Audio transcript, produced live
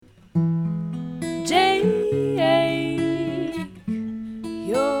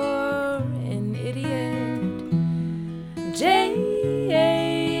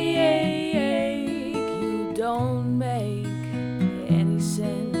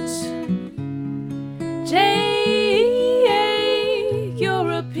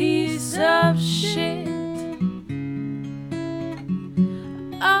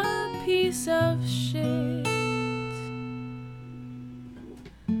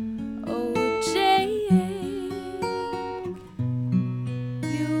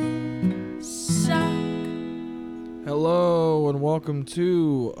welcome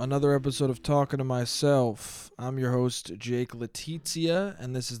to another episode of Talking to Myself. I'm your host, Jake Letizia,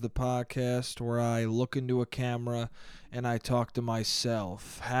 and this is the podcast where I look into a camera and I talk to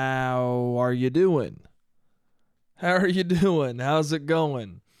myself. How are you doing? How are you doing? How's it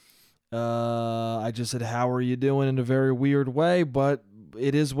going? I just said, how are you doing in a very weird way, but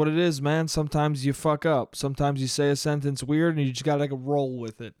it is what it is, man. Sometimes you fuck up. Sometimes you say a sentence weird and you just gotta roll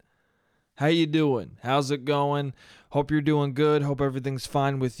with it. How you doing? How's it going? Hope you're doing good. Hope everything's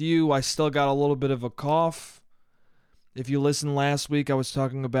fine with you. I still got a little bit of a cough. If you listened last week, I was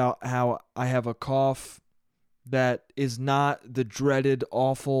talking about how I have a cough that is not the dreaded,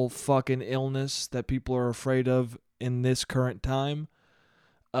 awful fucking illness that people are afraid of in this current time.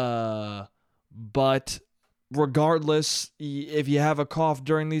 But regardless, if you have a cough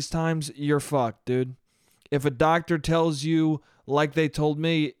during these times, you're fucked, dude. If a doctor tells you, like they told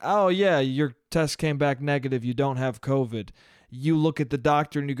me, oh yeah, your test came back negative, you don't have COVID, you look at the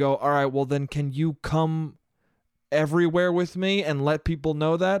doctor and you go, all right, well then can you come everywhere with me and let people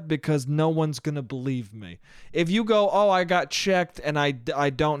know that? Because no one's going to believe me. If you go, oh, I got checked and I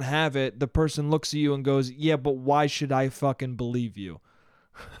don't have it, the person looks at you and goes, yeah, but why should I fucking believe you?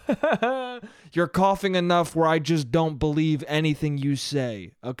 You're coughing enough where I just don't believe anything you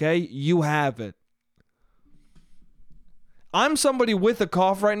say, okay? You have it. I'm somebody with a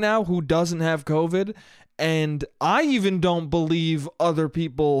cough right now who doesn't have COVID, and I even don't believe other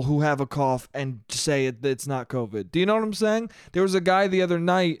people who have a cough and say it's not COVID. Do you know what I'm saying? There was a guy the other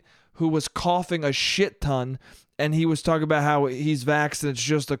night who was coughing a shit ton, and he was talking about how he's vaxxed and it's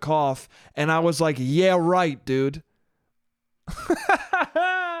just a cough, and I was like, yeah, right, dude.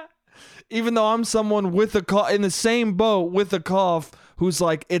 Even though I'm someone with a cough, in the same boat with a cough, who's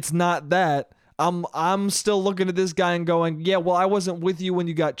like, it's not that. I'm still looking at this guy and going, yeah, well, I wasn't with you when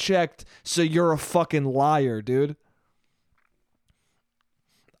you got checked, so you're a fucking liar, dude.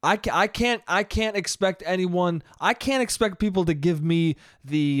 I can't expect anyone, I can't expect people to give me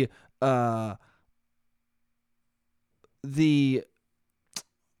the I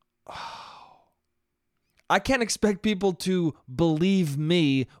can't expect people to believe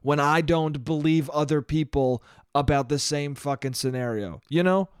me when I don't believe other people about the same fucking scenario, you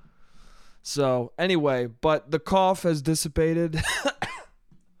know? So, anyway, but the cough has dissipated.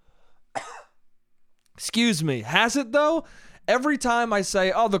 Excuse me. Has it, though? Every time I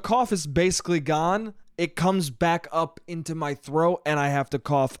say, oh, the cough is basically gone, it comes back up into my throat and I have to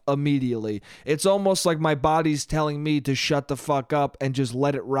cough immediately. It's almost like my body's telling me to shut the fuck up and just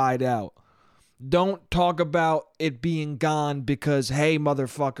let it ride out. Don't talk about it being gone because, hey,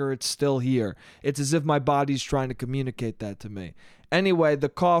 motherfucker, it's still here. It's as if my body's trying to communicate that to me. Anyway, the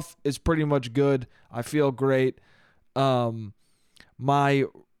cough is pretty much good. I feel great. My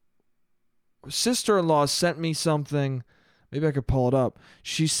sister-in-law sent me something. Maybe I could pull it up.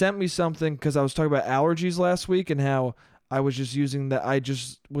 She sent me something because I was talking about allergies last week and how I was just using that. I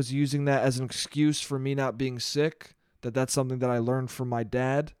just was using that as an excuse for me not being sick. That's something that I learned from my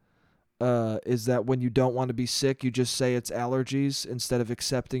dad. Is that when you don't want to be sick, you just say it's allergies instead of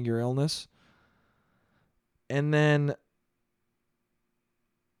accepting your illness. And then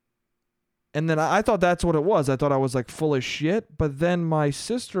I thought that's what it was. I thought I was like full of shit. But then my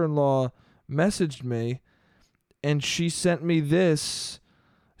sister-in-law messaged me and she sent me this.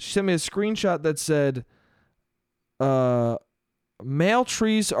 She sent me a screenshot that said, male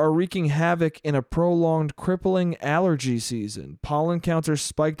trees are wreaking havoc in a prolonged, crippling allergy season. Pollen counts are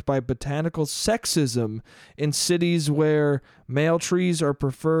spiked by botanical sexism in cities where male trees are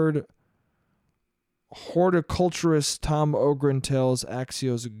preferred. Horticulturist Tom Ogren tells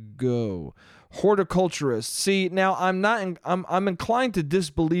Axios Go. Horticulturist. See, now I'm inclined to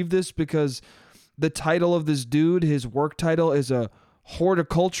disbelieve this because the title of this dude, his work title is a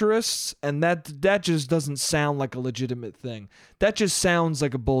horticulturist, and that just doesn't sound like a legitimate thing. That just sounds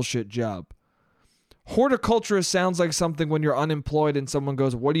like a bullshit job. Horticulturist sounds like something when you're unemployed and someone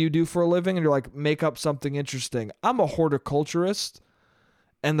goes, what do you do for a living? And you're like, make up something interesting. I'm a horticulturist.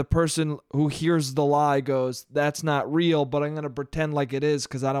 And the person who hears the lie goes, that's not real, but I'm going to pretend like it is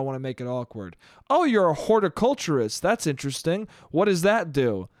because I don't want to make it awkward. Oh, you're a horticulturist. That's interesting. What does that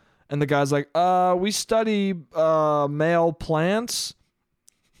do? And the guy's like, we study male plants.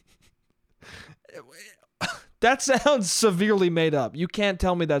 That sounds severely made up. You can't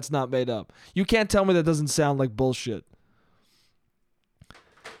tell me that's not made up. You can't tell me that doesn't sound like bullshit.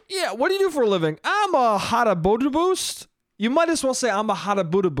 Yeah, what do you do for a living? I'm a Harabuda-boost. You might as well say I'm a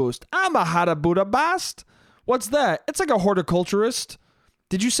Harabuda-boost. I'm a Harabuda-bast. What's that? It's like a horticulturist.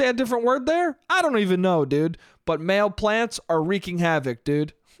 Did you say a different word there? I don't even know, dude. But male plants are wreaking havoc,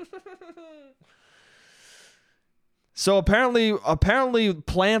 dude. So apparently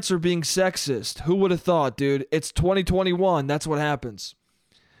plants are being sexist. Who would have thought, dude? It's 2021. That's what happens.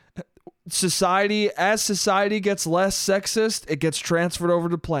 As society gets less sexist, it gets transferred over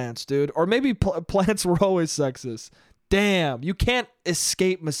to plants, dude. Or maybe plants were always sexist. Damn, you can't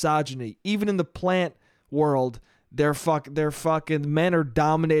escape misogyny. Even in the plant world, they're fucking men are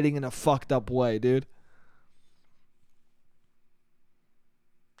dominating in a fucked up way, dude.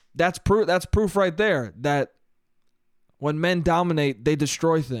 That's proof right there that when men dominate, they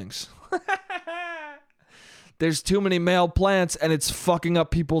destroy things. There's too many male plants and it's fucking up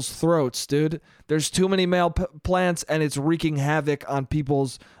people's throats, dude. There's too many male plants and it's wreaking havoc on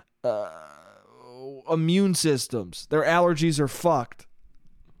people's immune systems. Their allergies are fucked.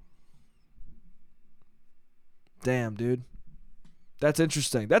 Damn, dude. That's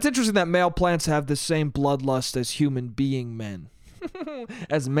interesting. That's interesting that male plants have the same bloodlust as human being men.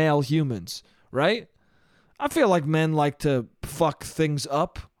 As male humans, right? I feel like men like to fuck things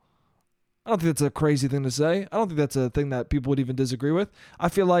up. I don't think that's a crazy thing to say. I don't think that's a thing that people would even disagree with. I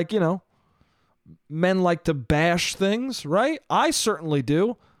feel like, men like to bash things, right? I certainly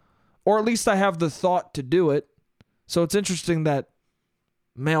do. Or at least I have the thought to do it. So it's interesting that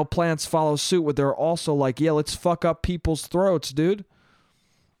male plants follow suit where they're also like, yeah, let's fuck up people's throats, dude.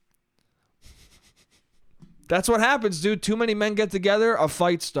 That's what happens, dude. Too many men get together, a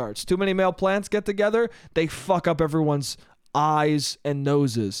fight starts. Too many male plants get together, they fuck up everyone's eyes and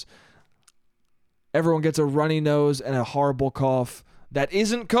noses. Everyone gets a runny nose and a horrible cough that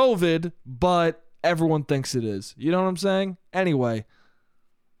isn't COVID, but everyone thinks it is. You know what I'm saying? Anyway, what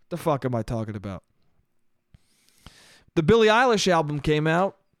the fuck am I talking about? The Billie Eilish album came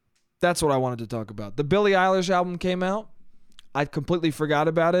out. That's what I wanted to talk about. The Billie Eilish album came out. I completely forgot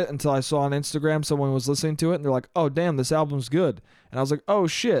about it until I saw on Instagram someone was listening to it, and they're like, oh, damn, this album's good. And I was like, oh,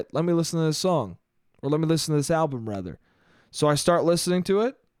 shit, let me listen to this song. Or let me listen to this album, rather. So I start listening to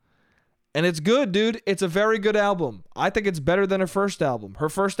it, and it's good, dude. It's a very good album. I think it's better than her first album. Her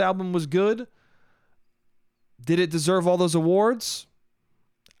first album was good. Did it deserve all those awards?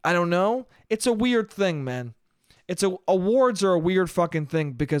 I don't know. It's a weird thing, man. Awards are a weird fucking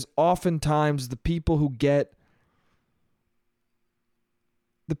thing because oftentimes the people who get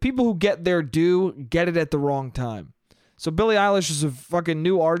their due get it at the wrong time. So Billie Eilish is a fucking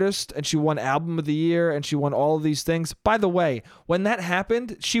new artist, and she won Album of the Year, and she won all of these things. By the way, when that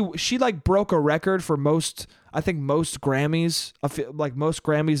happened, she like broke a record for most Grammys, like most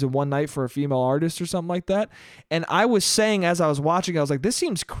Grammys in one night for a female artist or something like that. And I was saying as I was watching, I was like, this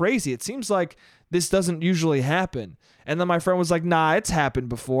seems crazy. It seems like this doesn't usually happen. And then my friend was like, nah, it's happened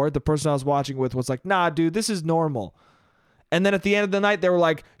before. The person I was watching with was like, nah, dude, this is normal. And then at the end of the night, they were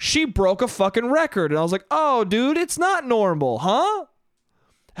like, she broke a fucking record. And I was like, oh, dude, it's not normal, huh?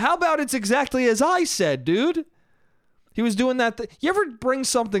 How about it's exactly as I said, dude? He was doing that. You ever bring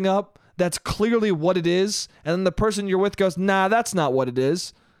something up that's clearly what it is, and then the person you're with goes, nah, that's not what it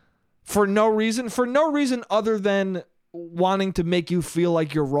is. For no reason other than wanting to make you feel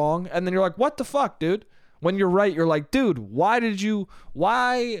like you're wrong. And then you're like, what the fuck, dude? When you're right, you're like, dude, why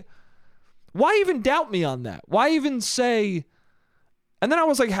even doubt me on that? Why even say? And then I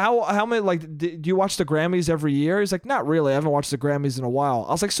was like, how many, like, do you watch the Grammys every year? He's like, not really. I haven't watched the Grammys in a while.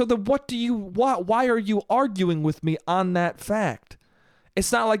 I was like, so then why are you arguing with me on that fact?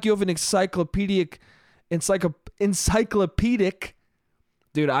 It's not like you have an encyclopedic,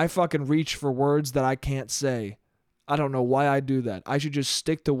 dude, I fucking reach for words that I can't say. I don't know why I do that. I should just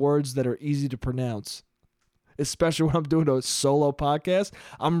stick to words that are easy to pronounce. Especially when I'm doing a solo podcast.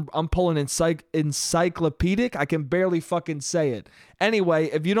 I'm pulling encyclopedic. I can barely fucking say it. Anyway,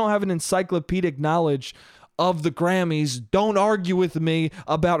 if you don't have an encyclopedic knowledge of the Grammys, don't argue with me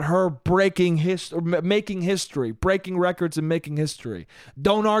about her making history, breaking records and making history.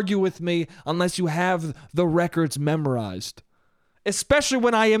 Don't argue with me unless you have the records memorized. Especially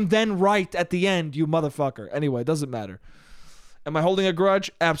when I am then right at the end, you motherfucker. Anyway, it doesn't matter. Am I holding a grudge?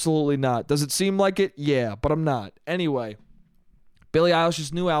 Absolutely not. Does it seem like it? Yeah, but I'm not. Anyway, Billie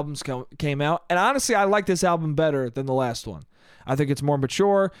Eilish's new album came out, and honestly, I like this album better than the last one. I think it's more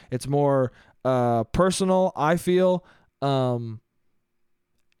mature. It's more personal, I feel. And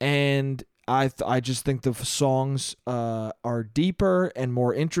I just think the songs are deeper and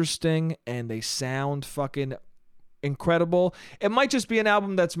more interesting, and they sound fucking incredible. It might just be an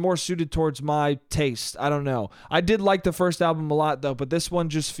album that's more suited towards my taste. I don't know. I did like the first album a lot though, but this one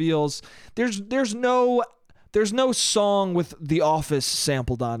just feels there's no song with The Office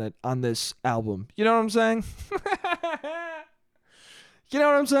sampled on it on this album. You know what I'm saying? You know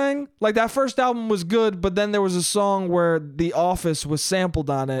what I'm saying? Like, that first album was good, but then there was a song where The Office was sampled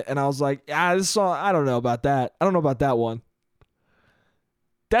on it, and I was like, this song, I don't know about that. I don't know about that one.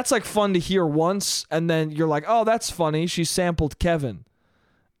 That's like fun to hear once, and then you're like, oh, that's funny. She sampled Kevin.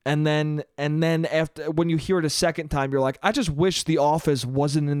 And then after, when you hear it a second time, you're like, I just wish The Office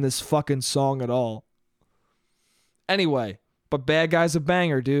wasn't in this fucking song at all. Anyway, but Bad Guy's a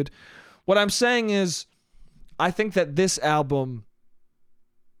banger, dude. What I'm saying is, I think that this album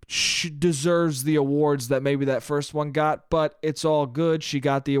deserves the awards that maybe that first one got, but it's all good. She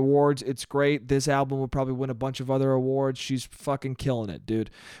got the awards. It's great. This album will probably win a bunch of other awards. She's fucking killing it,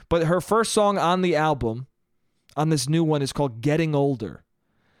 dude. But her first song on the album, on this new one, is called Getting Older.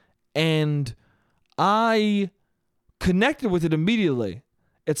 And I connected with it immediately.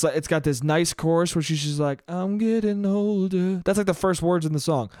 It's like, it's got this nice chorus where she's just like, I'm getting older. That's like the first words in the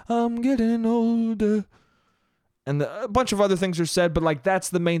song. I'm getting older. And a bunch of other things are said, but like that's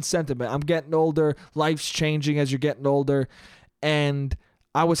the main sentiment. I'm getting older. Life's changing as you're getting older. And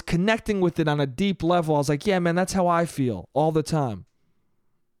I was connecting with it on a deep level. I was like, yeah, man, that's how I feel all the time.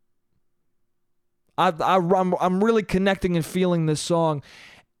 I'm really connecting and feeling this song.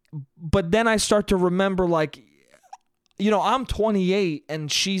 But then I start to remember, like, you know, I'm 28 and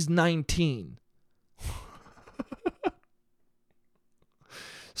she's 19.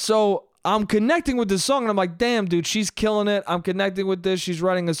 So I'm connecting with this song and I'm like, damn, dude, she's killing it. I'm connecting with this. She's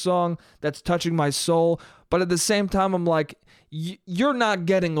writing a song that's touching my soul. But at the same time, I'm like, you're not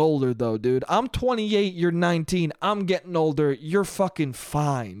getting older, though, dude. I'm 28. You're 19. I'm getting older. You're fucking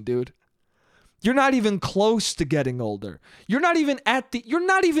fine, dude. You're not even close to getting older. You're not even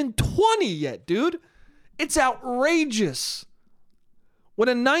 20 yet, dude. It's outrageous. When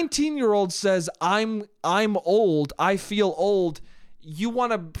a 19-year-old says, I'm old, I feel old, you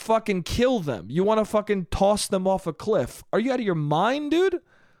want to fucking kill them. You want to fucking toss them off a cliff. Are you out of your mind, dude?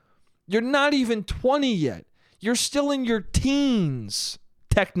 You're not even 20 yet. You're still in your teens,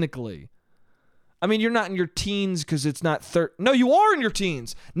 technically. I mean, you're not in your teens because it's not 30. No, you are in your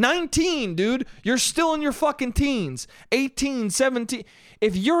teens. 19, dude. You're still in your fucking teens. 18, 17.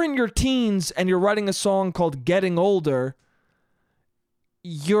 If you're in your teens and you're writing a song called Getting Older,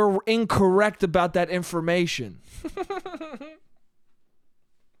 you're incorrect about that information.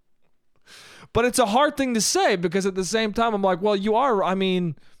 But it's a hard thing to say because at the same time, I'm like, well, you are. I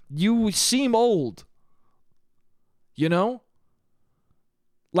mean, you seem old. You know?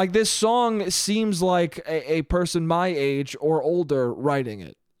 Like, this song seems like a person my age or older writing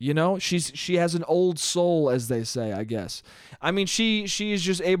it. You know, she has an old soul, as they say, I guess. I mean, she is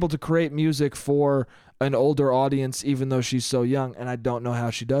just able to create music for an older audience, even though she's so young, and I don't know how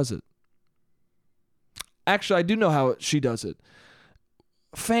she does it. Actually, I do know how she does it.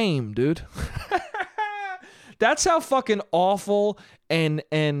 Fame, dude. That's how fucking awful and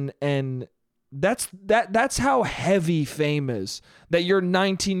that's how heavy fame is. That you're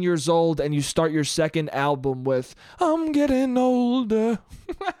 19 years old and you start your second album with, I'm getting older.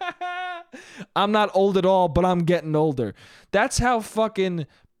 I'm not old at all, but I'm getting older. That's how fucking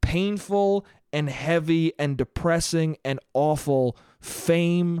painful and heavy and depressing and awful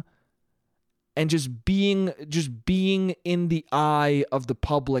fame and just being in the eye of the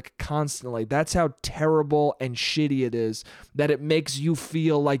public constantly. That's how terrible and shitty it is, that it makes you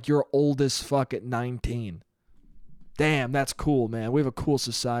feel like you're old as fuck at 19. Damn, that's cool, man. We have a cool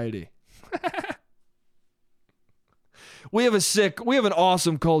society. We have an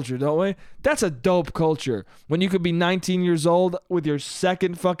awesome culture, don't we? That's a dope culture. When you could be 19 years old with your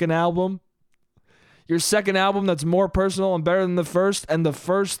second fucking album. Your second album that's more personal and better than the first, and the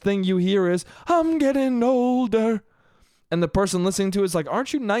first thing you hear is, I'm getting older. And the person listening to it is like,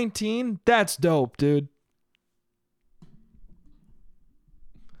 aren't you 19? That's dope, dude.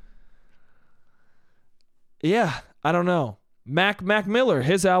 Yeah, I don't know. Mac Miller,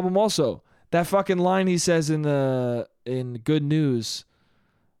 his album also. That fucking line he says in Good News,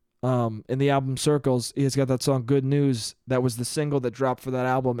 in the album Circles, he's got that song Good News. That was the single that dropped for that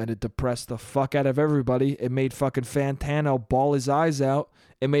album, and it depressed the fuck out of everybody. It made fucking Fantano bawl his eyes out.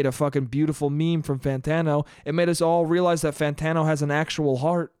 It made a fucking beautiful meme from Fantano. It made us all realize that Fantano has an actual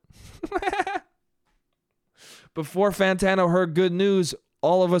heart. Before Fantano heard Good News,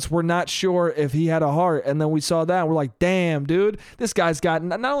 all of us were not sure if he had a heart, and then we saw that, and we're like, damn, dude, this guy's got,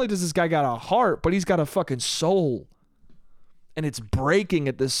 not only does this guy got a heart, but he's got a fucking soul. And it's breaking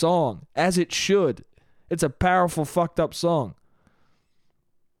at this song, as it should. It's a powerful, fucked up song.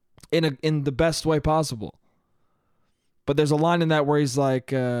 In the best way possible. But there's a line in that where he's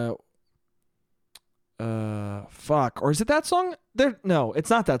like, Fuck. Or is it that song? No, it's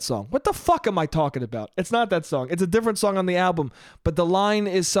not that song. What the fuck am I talking about? It's not that song. It's a different song on the album. But the line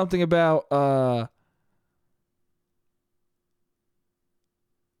is something about,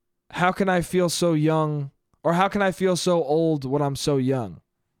 how can I feel so young? Or how can I feel so old when I'm so young?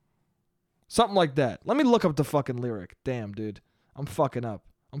 Something like that. Let me look up the fucking lyric. Damn, dude. I'm fucking up.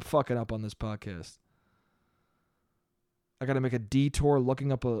 I'm fucking up on this podcast. I gotta make a detour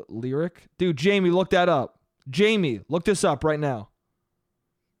looking up a lyric. Dude, Jamie, look that up. Jamie, look this up right now.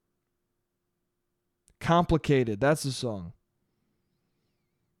 Complicated. That's the song.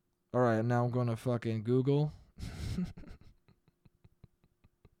 All right, now I'm gonna fucking Google.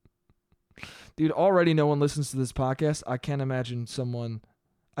 Dude, already no one listens to this podcast. I can't imagine someone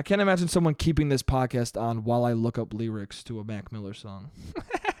keeping this podcast on while I look up lyrics to a Mac Miller song.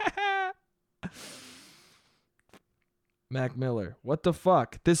 Mac Miller. What the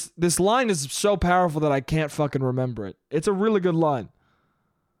fuck? This line is so powerful that I can't fucking remember it. It's a really good line.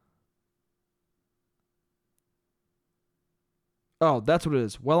 Oh, that's what it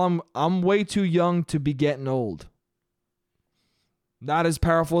is. Well, I'm way too young to be getting old. Not as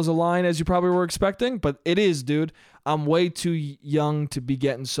powerful as a line as you probably were expecting, but it is, dude. I'm way too young to be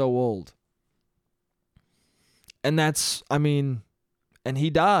getting so old. And and he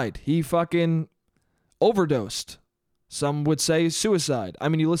died. He fucking overdosed. Some would say suicide. I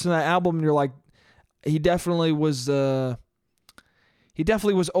mean, you listen to that album and you're like, he definitely was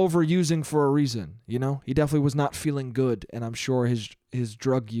overusing for a reason, you know? He definitely was not feeling good, and I'm sure his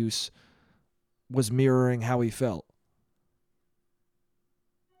drug use was mirroring how he felt.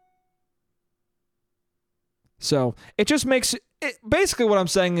 So, it just makes it, basically what I'm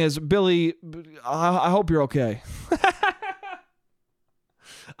saying is, Billy, I hope you're okay.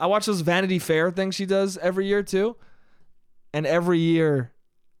 I watch those Vanity Fair things she does every year too. And every year,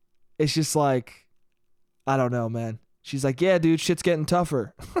 it's just like, I don't know, man. She's like, yeah, dude, shit's getting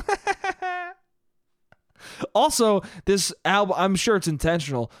tougher. Also, this album, I'm sure it's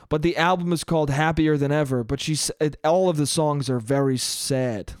intentional, but the album is called Happier Than Ever, but all of the songs are very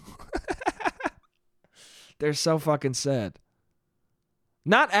sad. They're so fucking sad.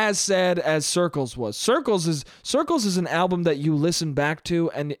 Not as sad as Circles was. Circles is an album that you listen back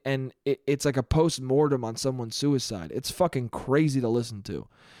to and it's like a post-mortem on someone's suicide. It's fucking crazy to listen to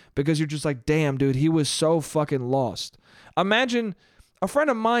because you're just like, damn, dude, he was so fucking lost. Imagine a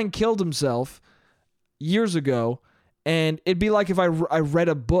friend of mine killed himself years ago, and it'd be like if I read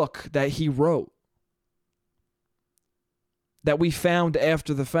a book that he wrote that we found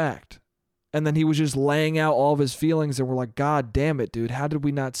after the fact. And then he was just laying out all of his feelings, and we're like, God damn it, dude. How did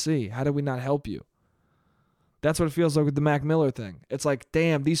we not see? How did we not help you? That's what it feels like with the Mac Miller thing. It's like,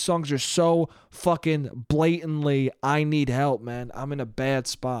 damn, these songs are so fucking blatantly, I need help, man. I'm in a bad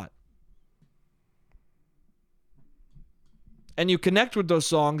spot. And you connect with those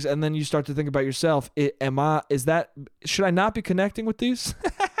songs, and then you start to think about yourself. Should I not be connecting with these?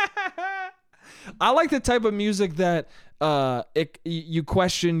 I like the type of music that you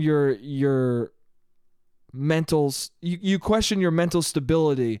question your mental you question your mental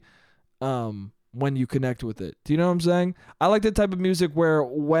stability when you connect with it. Do you know what I'm saying? I like the type of music where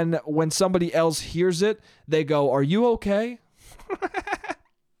when somebody else hears it, they go, "Are you okay?" I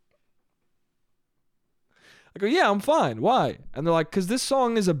go, "Yeah, I'm fine. Why?" And they're like, "'Cause this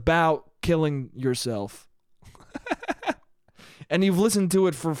song is about killing yourself." And you've listened to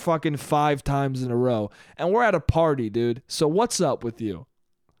it for fucking 5 times in a row. And we're at a party, dude. So what's up with you?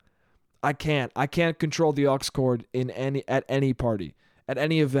 I can't control the aux cord at any party, at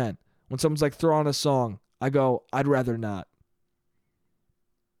any event. When someone's like, throw on a song, I go, I'd rather not.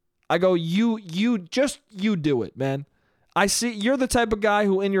 I go, you do it, man. I see you're the type of guy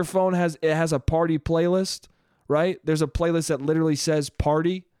who in your phone has a party playlist, right? There's a playlist that literally says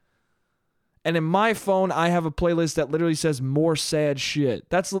party. And in my phone, I have a playlist that literally says more sad shit.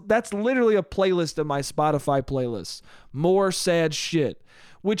 That's literally a playlist of my Spotify playlists. More sad shit.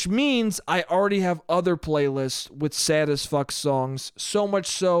 Which means I already have other playlists with sad as fuck songs. So much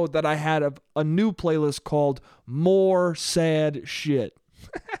so that I had a new playlist called More Sad Shit.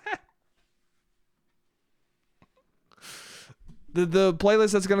 The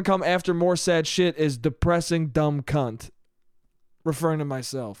playlist that's going to come after More Sad Shit is Depressing Dumb Cunt. Referring to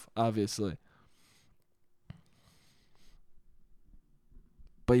myself, obviously.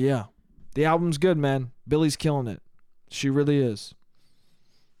 But yeah, the album's good, man. Billy's killing it. She really is.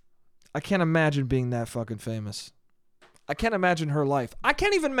 I can't imagine being that fucking famous. I can't imagine her life. I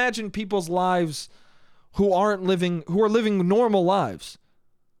can't even imagine people's lives who are living normal lives.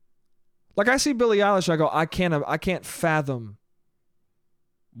 Like I see Billie Eilish, I go, I can't fathom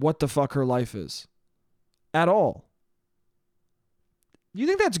what the fuck her life is. at all. You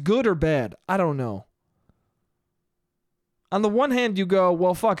think that's good or bad? I don't know. On the one hand, you go,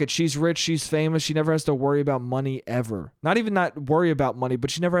 well, fuck it. She's rich. She's famous. She never has to worry about money ever. Not even not worry about money, but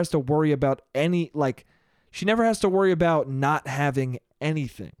she never has to worry about she never has to worry about not having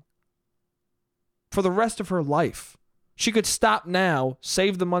anything for the rest of her life. She could stop now,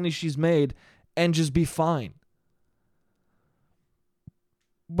 save the money she's made, and just be fine.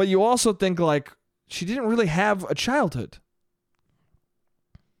 But you also think, like, she didn't really have a childhood.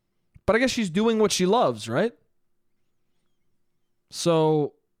 But I guess she's doing what she loves, right?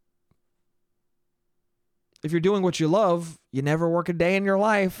 So, if you're doing what you love, you never work a day in your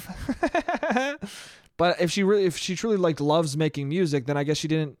life. But if she truly like loves making music, then I guess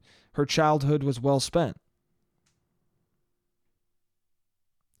her childhood was well spent.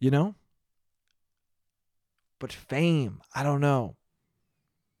 You know? But fame, I don't know.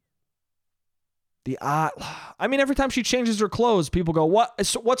 Every time she changes her clothes, people go,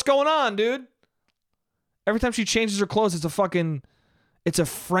 what's going on, dude? Every time she changes her clothes, it's a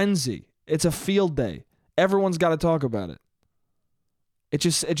frenzy. It's a field day. Everyone's got to talk about it. It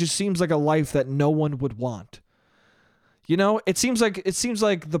just seems like a life that no one would want. You know, it seems like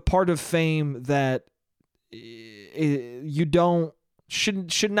the part of fame that you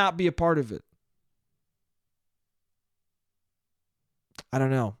should not be a part of it. I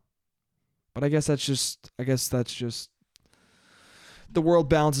don't know. But I guess that's just the world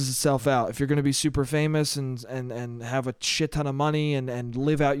balances itself out. If you're going to be super famous and have a shit ton of money and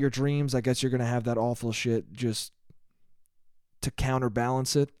live out your dreams, I guess you're going to have that awful shit just to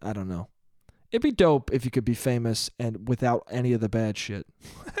counterbalance it. I don't know. It'd be dope if you could be famous and without any of the bad shit.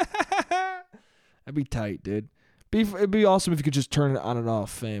 That'd be tight, dude. It'd be awesome if you could just turn it on and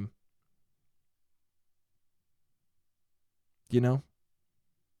off, fame. You know?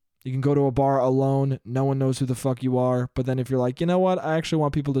 You can go to a bar alone. No one knows who the fuck you are. But then if you're like, you know what? I actually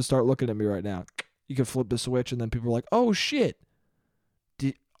want people to start looking at me right now. You can flip the switch and then people are like, oh shit.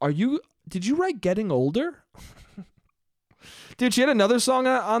 Did you write Getting Older? Dude, she had another song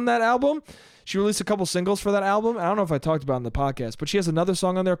on that album. She released a couple singles for that album. I don't know if I talked about it in the podcast, but she has another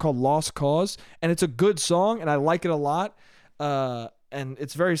song on there called Lost Cause. And it's a good song and I like it a lot. And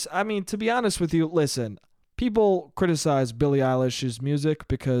it's to be honest with you, listen, people criticize Billie Eilish's music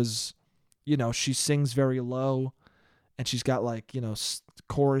because, you know, she sings very low and she's got like, you know,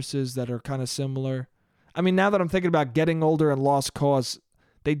 choruses that are kind of similar. I mean, now that I'm thinking about Getting Older and Lost Cause,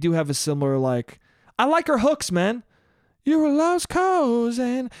 they do have a similar, like, I like her hooks, man. You're a lost cause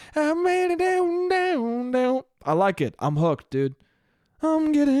and I made it down, down, down. I like it. I'm hooked, dude.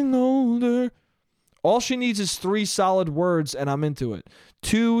 I'm getting older. All she needs is 3 solid words and I'm into it.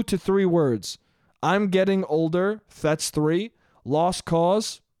 2 to 3 words. I'm getting older. That's 3. Lost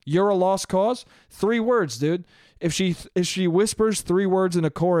cause. You're a lost cause. 3 words, dude. If she whispers 3 words in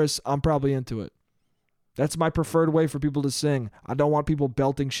a chorus, I'm probably into it. That's my preferred way for people to sing. I don't want people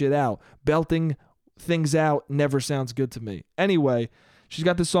belting shit out. Belting things out never sounds good to me. Anyway, she's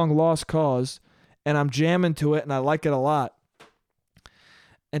got this song Lost Cause, and I'm jamming to it, and I like it a lot.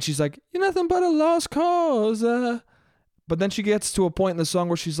 And she's like, you're nothing but a lost cause. But then she gets to a point in the song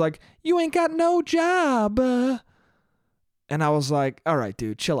where she's like, you ain't got no job. And I was like, all right,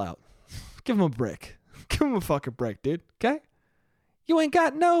 dude, chill out. Give him a break. Give him a fucking break, dude. Okay? You ain't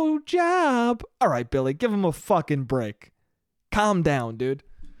got no job. All right, Billy, give him a fucking break. Calm down, dude.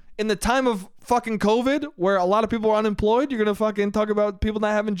 In the time of fucking COVID, where a lot of people are unemployed, you're going to fucking talk about people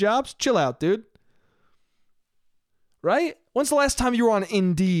not having jobs? Chill out, dude. Right? When's the last time you were on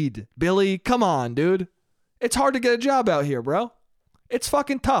Indeed, Billy? Come on, dude. It's hard to get a job out here, bro. It's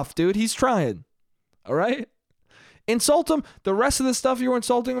fucking tough, dude. He's trying. All right? Insult him. The rest of the stuff you were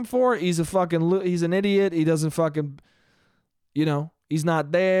insulting him for, he's an idiot. He doesn't fucking, you know, he's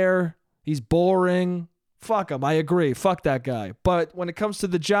not there. He's boring. Fuck him. I agree. Fuck that guy. But when it comes to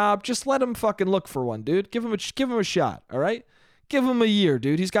the job, just let him fucking look for one, dude. Give him a shot, all right? Give him a year,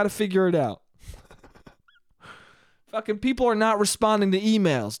 dude. He's got to figure it out. Fucking people are not responding to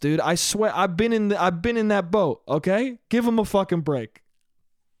emails, dude. I swear, I've been in that boat, okay? Give him a fucking break.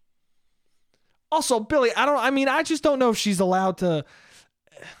 Also, Billy, I just don't know if she's allowed to.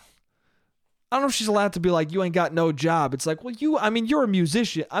 I don't know if she's allowed to be like, you ain't got no job. It's like, well, you're a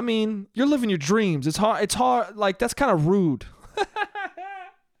musician. I mean, you're living your dreams. It's hard. Like, that's kind of rude.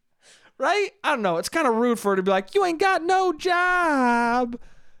 Right? I don't know. It's kind of rude for her to be like, you ain't got no job.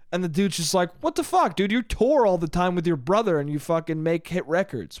 And the dude's just like, what the fuck, dude? You tour all the time with your brother and you fucking make hit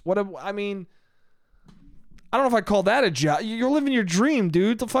records. I don't know if I call that a job. You're living your dream,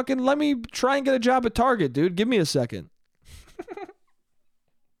 dude. Let me try and get a job at Target, dude. Give me a second.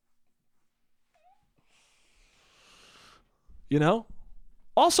 You know?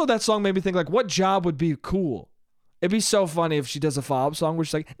 Also, that song made me think, like, what job would be cool? It'd be so funny if she does a follow-up song where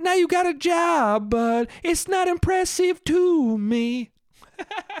she's like, now you got a job, but it's not impressive to me.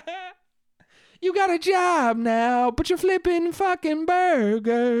 You got a job now, but you're flipping fucking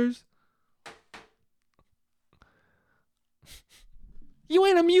burgers. You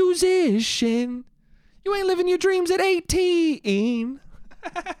ain't a musician. You ain't living your dreams at 18.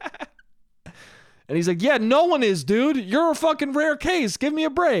 And he's like, yeah, no one is, dude. You're a fucking rare case. Give me a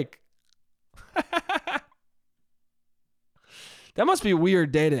break. That must be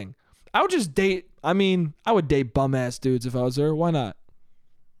weird dating. I would just date, I would date bum-ass dudes if I was her. Why not?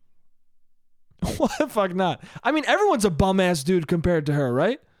 Why the fuck not? Everyone's a bum-ass dude compared to her,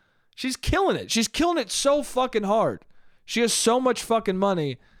 right? She's killing it. She's killing it so fucking hard. She has so much fucking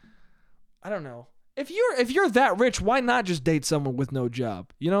money. I don't know. If you're that rich, why not just date someone with no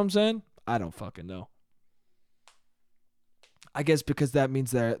job? You know what I'm saying? I don't fucking know. I guess because that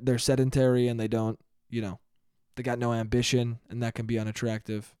means they're sedentary and they don't, they got no ambition, and that can be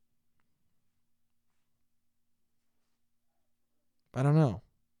unattractive. I don't know.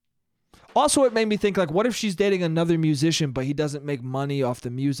 Also, it made me think, like, what if she's dating another musician, but he doesn't make money off the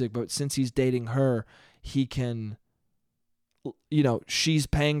music, but since he's dating her, he can, she's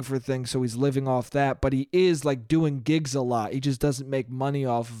paying for things, so he's living off that, but he is, like, doing gigs a lot. He just doesn't make money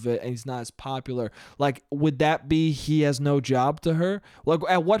off of it, and he's not as popular. Like, would that be he has no job to her? Like,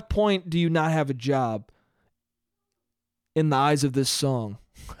 at what point do you not have a job in the eyes of this song?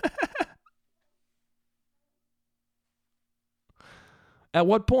 At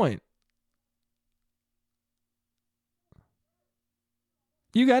what point?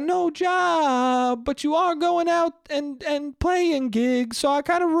 You got no job, but you are going out and playing gigs, so I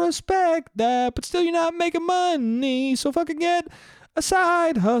kind of respect that, but still you're not making money, so fucking get a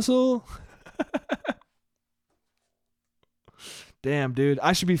side hustle. Damn, dude.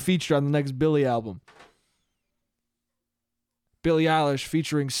 I should be featured on the next Billie album. Billie Eilish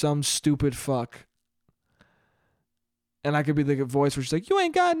featuring some stupid fuck. And I could be the voice where she's like, you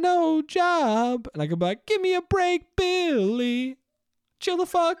ain't got no job. And I could be like, give me a break, Billie. Chill the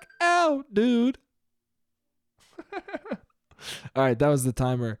fuck out, dude. All right, that was the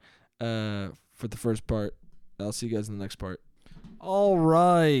timer for the first part. I'll see you guys in the next part. All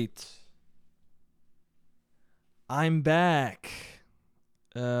right. I'm back.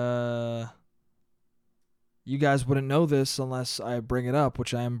 You guys wouldn't know this unless I bring it up,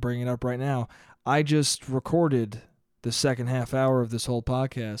 which I am bringing up right now. I just recorded the second half hour of this whole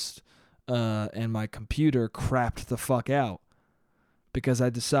podcast, and my computer crapped the fuck out. Because I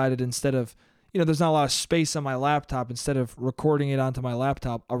decided instead of, there's not a lot of space on my laptop. Instead of recording it onto my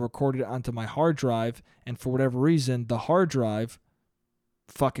laptop, I recorded it onto my hard drive. And for whatever reason, the hard drive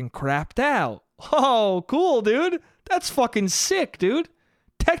fucking crapped out. Oh, cool, dude. That's fucking sick, dude.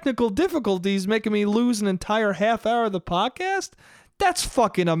 Technical difficulties making me lose an entire half hour of the podcast? That's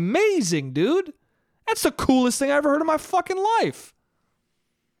fucking amazing, dude. That's the coolest thing I ever heard in my fucking life.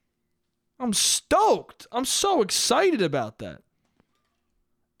 I'm stoked. I'm so excited about that.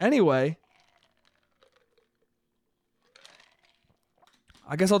 Anyway,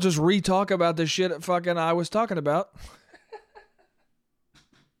 I guess I'll just re-talk about the shit fucking I was talking about.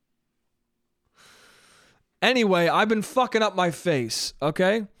 Anyway, I've been fucking up my face,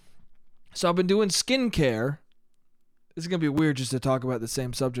 okay? So I've been doing skincare. This is going to be weird just to talk about the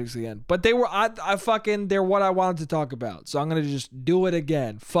same subjects again. But they're what I wanted to talk about. So I'm going to just do it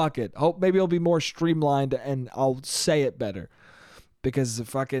again. Fuck it. Hope maybe it'll be more streamlined and I'll say it better. Because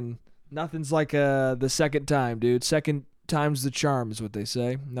fucking nothing's like the second time, dude. Second time's the charm is what they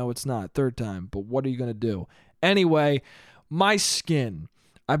say. No, it's not. Third time. But what are you going to do? Anyway, my skin.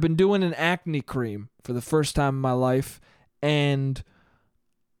 I've been doing an acne cream for the first time in my life. And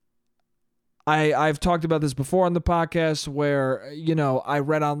I've talked about this before on the podcast where, I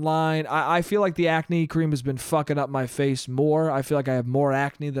read online. I feel like the acne cream has been fucking up my face more. I feel like I have more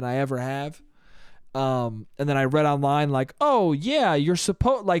acne than I ever have. And then I read online like, oh yeah, you're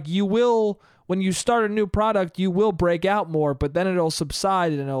you will, when you start a new product, you will break out more, but then it'll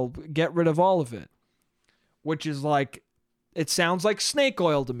subside and it'll get rid of all of it. Which is like, it sounds like snake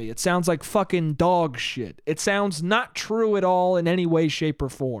oil to me. It sounds like fucking dog shit. It sounds not true at all in any way, shape, or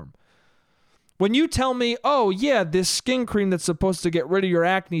form. When you tell me, oh yeah, this skin cream that's supposed to get rid of your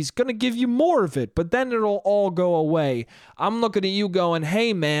acne is going to give you more of it, but then it'll all go away. I'm looking at you going,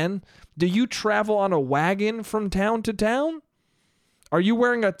 hey man, do you travel on a wagon from town to town? Are you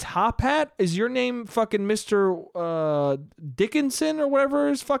wearing a top hat? Is your name fucking Mr. Dickinson or whatever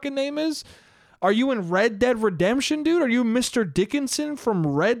his fucking name is? Are you in Red Dead Redemption, dude? Are you Mr. Dickinson from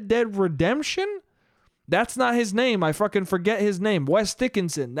Red Dead Redemption? That's not his name. I fucking forget his name. Wes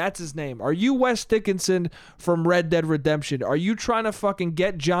Dickinson. That's his name. Are you Wes Dickinson from Red Dead Redemption? Are you trying to fucking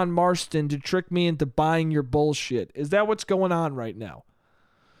get John Marston to trick me into buying your bullshit? Is that what's going on right now?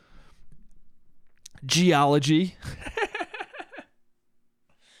 Geology.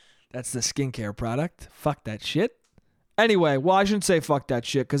 That's the skincare product. Fuck that shit. Anyway, well, I shouldn't say fuck that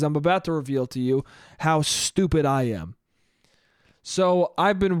shit because I'm about to reveal to you how stupid I am. So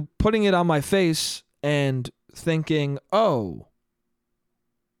I've been putting it on my face and thinking, oh,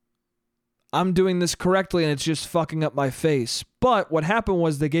 I'm doing this correctly and it's just fucking up my face. But what happened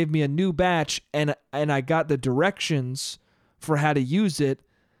was they gave me a new batch and I got the directions for how to use it.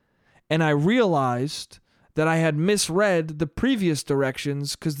 And I realized that I had misread the previous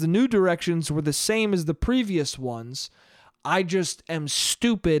directions because the new directions were the same as the previous ones. I just am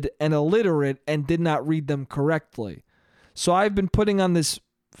stupid and illiterate and did not read them correctly. So I've been putting on this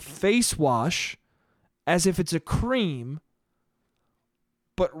face wash as if it's a cream.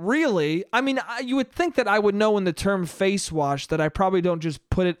 But really, I mean, you would think that I would know in the term face wash that I probably don't just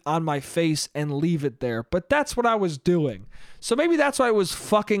put it on my face and leave it there. But that's what I was doing. So maybe that's why it was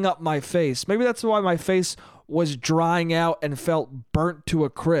fucking up my face. Maybe that's why my face was drying out and felt burnt to a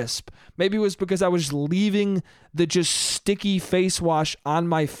crisp. Maybe it was because I was leaving the just sticky face wash on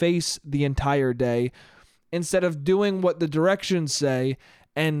my face the entire day instead of doing what the directions say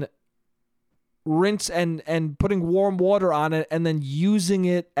and rinse and putting warm water on it and then using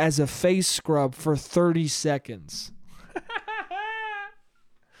it as a face scrub for 30 seconds.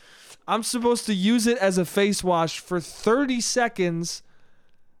 I'm supposed to use it as a face wash for 30 seconds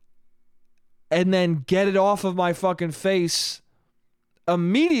and then get it off of my fucking face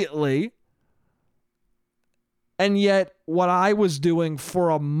immediately. And yet what I was doing for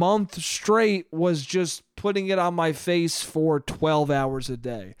a month straight was just putting it on my face for 12 hours a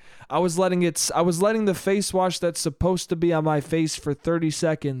day. I was letting the face wash that's supposed to be on my face for 30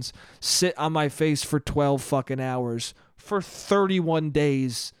 seconds sit on my face for 12 fucking hours for 31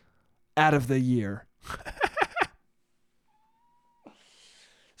 days out of the year.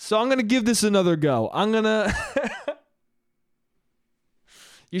 So I'm going to give this another go.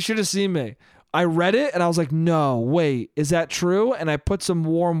 You should have seen me. I read it and I was like, no, wait, is that true? And I put some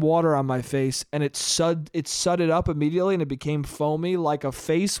warm water on my face and it sudded up immediately and it became foamy like a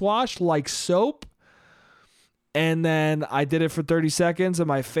face wash, like soap. And then I did it for 30 seconds and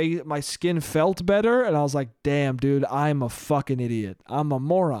my skin felt better. And I was like, damn, dude, I'm a fucking idiot. I'm a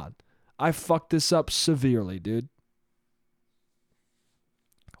moron. I fucked this up severely, dude.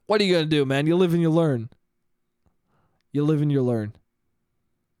 What are you going to do, man? You live and you learn. You live and you learn.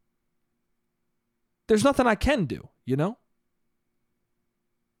 There's nothing I can do, you know?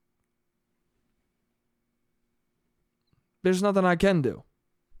 There's nothing I can do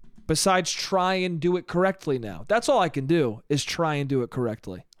besides try and do it correctly now. That's all I can do is try and do it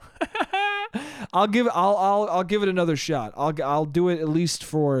correctly. I'll give it another shot. I'll do it at least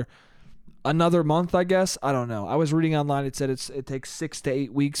for another month, I guess. I don't know. I was reading online. It said it takes 6 to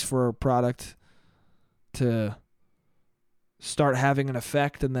 8 weeks for a product to start having an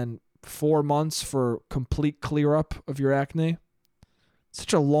effect and then 4 months for complete clear up of your acne.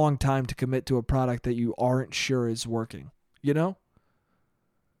 Such a long time to commit to a product that you aren't sure is working, you know?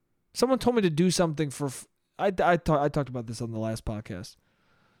 Someone told me to do something for I talked about this on the last podcast.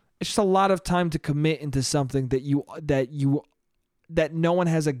 It's just a lot of time to commit into something that no one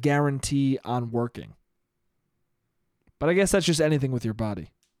has a guarantee on working. But I guess that's just anything with your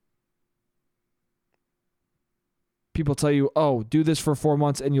body. People tell you, oh, do this for 4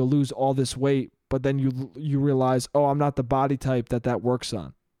 months and you'll lose all this weight. But then you realize, oh, I'm not the body type that works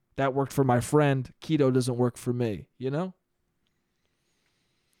on. That worked for my friend. Keto doesn't work for me, you know?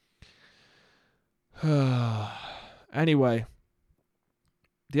 Anyway,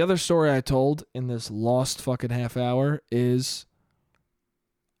 the other story I told in this lost fucking half hour is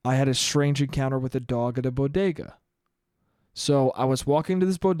I had a strange encounter with a dog at a bodega. So I was walking to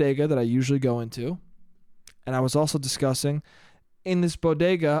this bodega that I usually go into. And I was also discussing, in this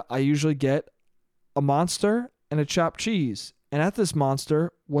bodega, I usually get a Monster and a chopped cheese. And at this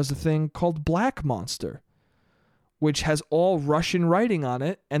Monster was a thing called Black Monster, which has all Russian writing on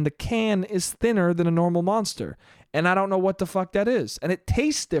it, and the can is thinner than a normal Monster. And I don't know what the fuck that is. And it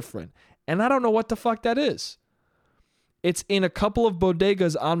tastes different. And I don't know what the fuck that is. It's in a couple of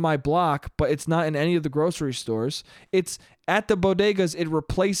bodegas on my block, but it's not in any of the grocery stores. It's at the bodegas, it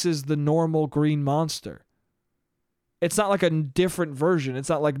replaces the normal green Monster. It's not like a different version. It's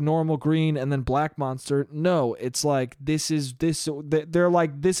not like normal green and then Black Monster. No, it's like they're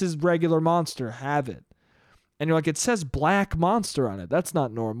like, this is regular Monster. Have it. And you're like, it says Black Monster on it. That's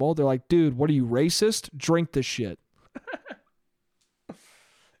not normal. They're like, dude, what are you, racist? Drink the shit.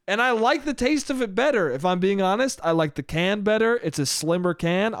 And I like the taste of it better, if I'm being honest. I like the can better. It's a slimmer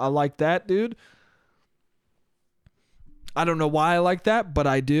can. I like that, dude. I don't know why I like that, but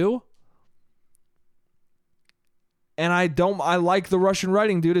I do. And I like the Russian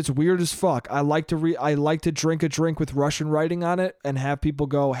writing, dude. It's weird as fuck. I like to drink a drink with Russian writing on it and have people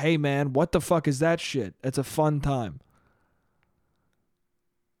go, hey man, what the fuck is that shit? It's a fun time.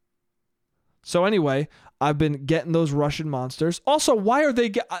 So anyway, I've been getting those Russian monsters. Also, why are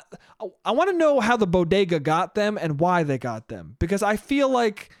they I want to know how the bodega got them and why they got them, because I feel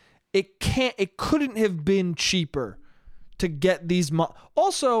like it couldn't have been cheaper to get these.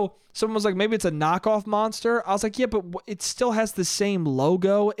 Also, someone was like, maybe it's a knockoff Monster. I was like, yeah, but it still has the same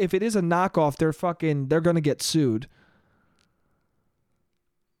logo. If it is a knockoff, they're going to get sued.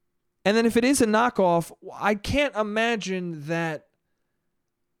 And then if it is a knockoff, I can't imagine that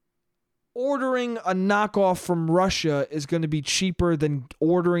ordering a knockoff from Russia is going to be cheaper than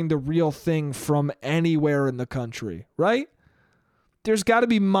ordering the real thing from anywhere in the country, right? There's got to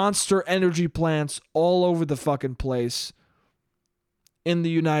be Monster energy plants all over the fucking place in the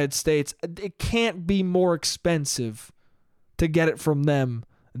United States. It can't be more expensive to get it from them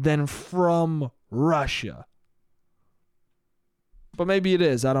than from Russia. But maybe it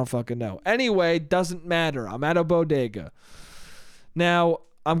is. I don't fucking know. Anyway, doesn't matter. I'm at a bodega. Now,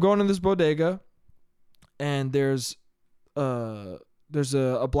 I'm going to this bodega, and there's a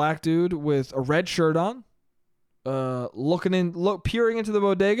black dude with a red shirt on, peering into the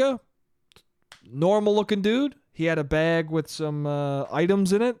bodega. Normal looking dude. He had a bag with some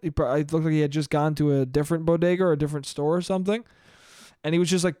items in it. It looked like he had just gone to a different bodega or a different store or something, and he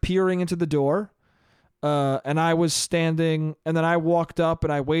was just like peering into the door. And I was standing, and then I walked up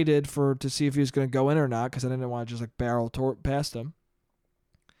and I waited to see if he was going to go in or not, because I didn't want to just like barrel past him.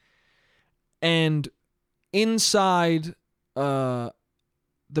 And inside the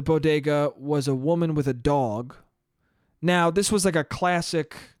bodega was a woman with a dog. Now, this was like a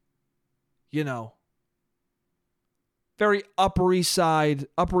classic, very Upper East Side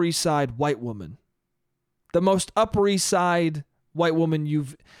white woman. The most Upper East Side white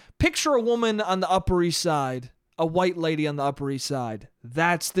woman picture a woman on the Upper East Side, a white lady on the Upper East Side.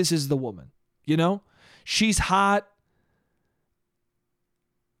 This is the woman, She's hot.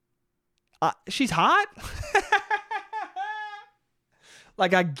 She's hot?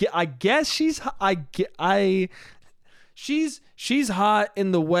 Like, I guess she's hot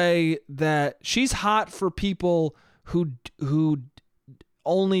in the way that she's hot for people who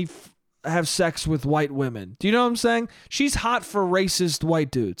only have sex with white women. Do you know what I'm saying? She's hot for racist white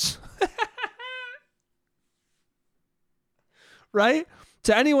dudes. Right?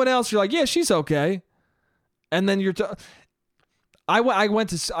 To anyone else, you're like, yeah, she's okay. And then I went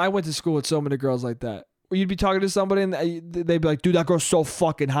to school with so many girls like that. Where you'd be talking to somebody and they'd be like, dude, that girl's so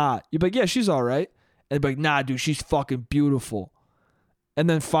fucking hot. You'd be like, yeah, she's all right. And they'd be like, nah, dude, she's fucking beautiful. And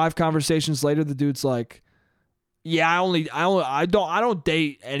then 5 conversations later, the dude's like, yeah, I only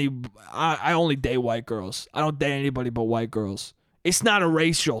date white girls. I don't date anybody but white girls. It's not a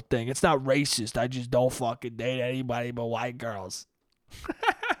racial thing. It's not racist. I just don't fucking date anybody but white girls.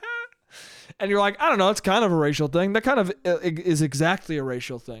 And you're like, I don't know, it's kind of a racial thing. That kind of is exactly a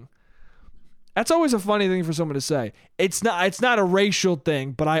racial thing. That's always a funny thing for someone to say. It's not a racial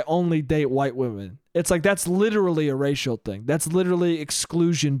thing, but I only date white women. It's like, that's literally a racial thing. That's literally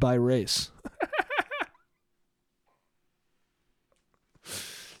exclusion by race.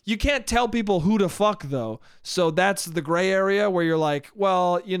 You can't tell people who to fuck, though. So that's the gray area where you're like,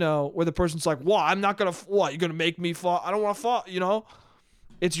 well, where the person's like, well, I'm not going to, what, you're going to make me fuck? I don't want to fuck,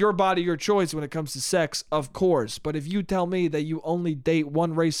 It's your body, your choice when it comes to sex, of course. But if you tell me that you only date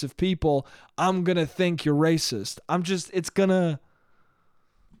one race of people, I'm going to think you're racist. I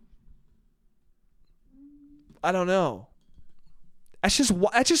don't know. It's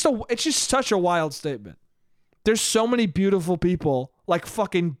just such a wild statement. There's so many beautiful people, like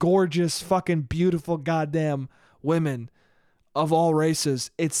fucking gorgeous, fucking beautiful goddamn women of all races.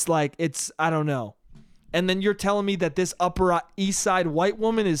 I don't know. And then you're telling me that this Upper East Side white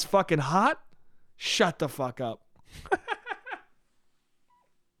woman is fucking hot? Shut the fuck up.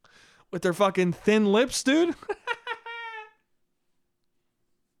 With their fucking thin lips, dude.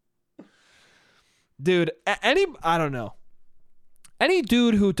 Dude, I don't know. Any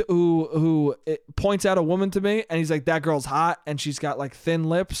dude who points out a woman to me and he's like, that girl's hot and she's got like thin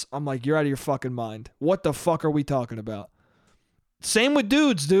lips, I'm like, you're out of your fucking mind. What the fuck are we talking about? Same with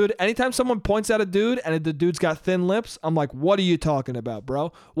dudes, dude. Anytime someone points out a dude and the dude's got thin lips, I'm like, what are you talking about,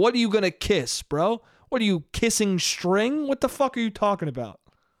 bro? What are you going to kiss, bro? What are you, kissing string? What the fuck are you talking about?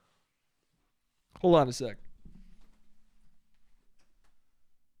 Hold on a sec.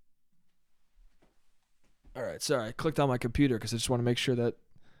 All right, sorry. I clicked on my computer because I just want to make sure that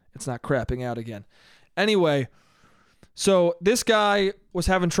it's not crapping out again. Anyway, so this guy was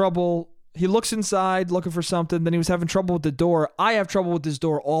having trouble. He looks inside looking for something. Then he was having trouble with the door. I have trouble with this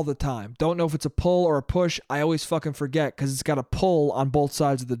door all the time. Don't know if it's a pull or a push. I always fucking forget because it's got a pull on both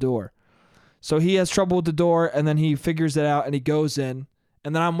sides of the door. So he has trouble with the door, and then he figures it out, and he goes in.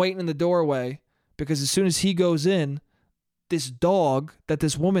 And then I'm waiting in the doorway because as soon as he goes in, this dog that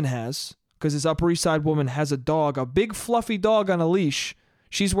this woman has, because this Upper East Side woman has a dog, a big fluffy dog on a leash.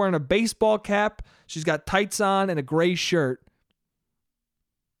 She's wearing a baseball cap. She's got tights on and a gray shirt.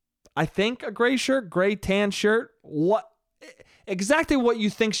 I think a gray shirt, gray tan shirt. What exactly what you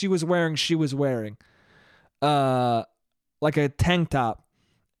think she was wearing? She was wearing, like a tank top,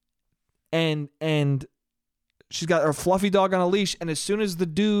 and she's got her fluffy dog on a leash. And as soon as the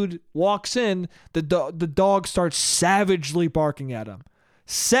dude walks in, the dog starts savagely barking at him,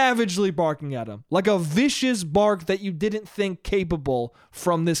 like a vicious bark that you didn't think capable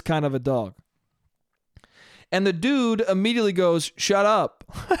from this kind of a dog. And the dude immediately goes, "Shut up."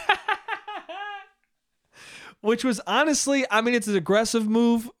 Which was honestly, I mean, it's an aggressive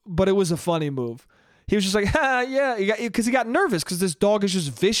move, but it was a funny move. He was just like, yeah, because he got nervous because this dog is just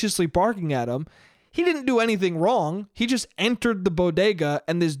viciously barking at him. He didn't do anything wrong. He just entered the bodega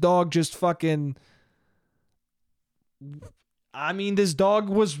and this dog just fucking, I mean, this dog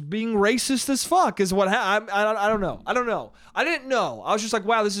was being racist as fuck is what happened. I don't know. I didn't know. I was just like,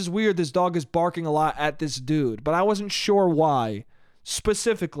 wow, this is weird. This dog is barking a lot at this dude, but I wasn't sure why.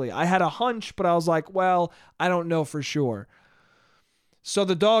 Specifically, I had a hunch, but I was like, well, I don't know for sure. So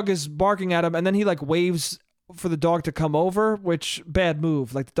the dog is barking at him, and then he like waves for the dog to come over, which bad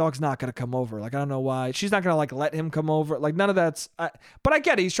move. Like the dog's not gonna come over. Like I don't know why. She's not gonna like let him come over. Like none of that's. But I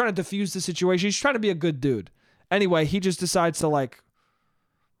get it. He's trying to diffuse the situation. He's trying to be a good dude. Anyway, he just decides to like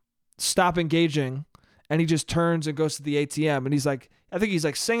stop engaging, and he just turns and goes to the ATM, and he's like, I think he's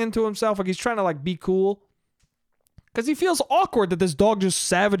like singing to himself, like he's trying to like be cool. Because he feels awkward that this dog just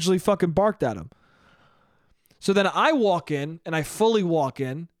savagely fucking barked at him. So then I walk in, and I fully walk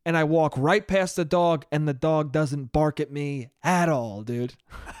in, and I walk right past the dog, and the dog doesn't bark at me at all, dude.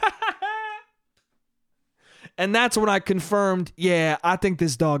 And that's when I confirmed, yeah, I think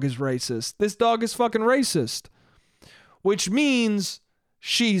this dog is racist. This dog is fucking racist. Which means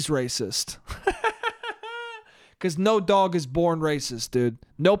she's racist. Because no dog is born racist, dude.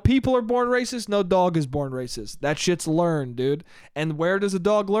 No people are born racist. No dog is born racist. That shit's learned, dude. And where does a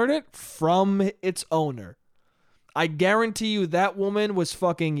dog learn it? From its owner. I guarantee you that woman was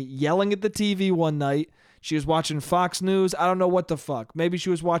fucking yelling at the TV one night. She was watching Fox News. I don't know what the fuck. Maybe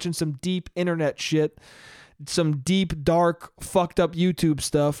she was watching some deep internet shit. Some deep, dark, fucked up YouTube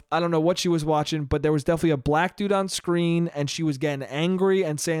stuff. I don't know what she was watching, but there was definitely a black dude on screen, and she was getting angry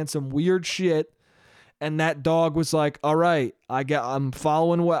and saying some weird shit. And that dog was like, all right, I'm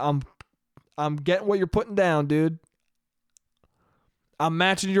following I'm getting what you're putting down, dude. I'm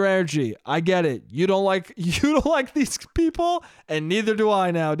matching your energy. I get it. You don't like these people, and neither do I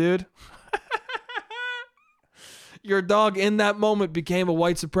now, dude. Your dog in that moment became a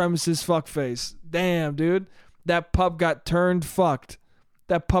white supremacist fuckface. Damn, dude. That pup got turned fucked.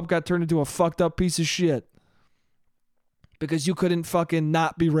 That pup got turned into a fucked up piece of shit. Because you couldn't fucking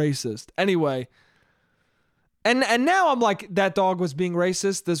not be racist. Anyway. And now I'm like, that dog was being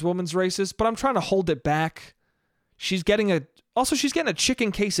racist. This woman's racist. But I'm trying to hold it back. She's getting a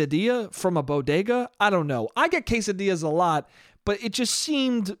chicken quesadilla from a bodega. I don't know. I get quesadillas a lot, but it just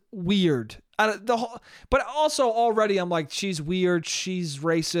seemed weird. But also already I'm like, she's weird. She's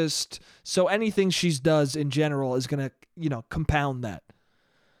racist. So anything she does in general is going to, compound that.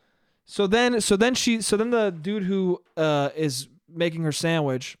 So then the dude who is making her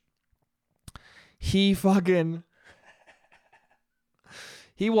sandwich, he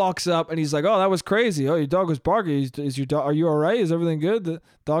walks up and he's like, "Oh, that was crazy. Oh, your dog was barking. Is your dog? Are you all right? Is everything good? The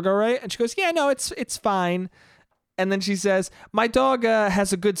dog all right?" And she goes, "Yeah, no, it's fine." And then she says, "My dog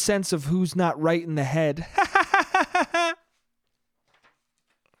has a good sense of who's not right in the head."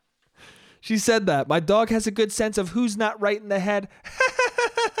 She said that. "My dog has a good sense of who's not right in the head."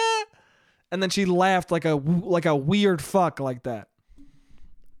 And then she laughed like a weird fuck like that.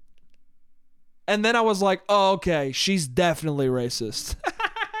 And then I was like, oh, okay, she's definitely racist.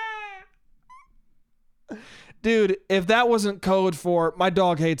 Dude, if that wasn't code for my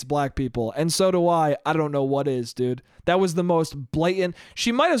dog hates black people, and so do I don't know what is, dude. That was the most blatant.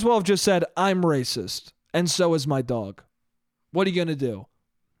 She might as well have just said, I'm racist, and so is my dog. What are you going to do?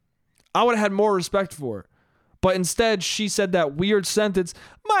 I would have had more respect for her. But instead, she said that weird sentence,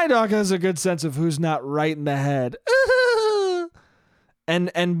 my dog has a good sense of who's not right in the head.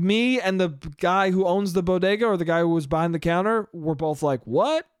 And me and the guy who owns the bodega, or the guy who was behind the counter, were both like,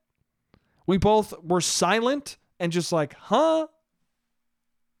 what? We both were silent and just like, huh?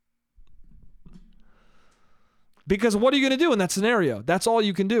 Because what are you going to do in that scenario? That's all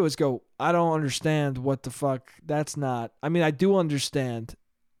you can do is go, I don't understand what the fuck. That's not. I mean, I do understand,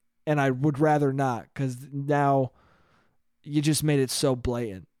 and I would rather not, because now you just made it so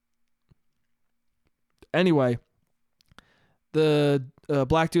blatant. Anyway, the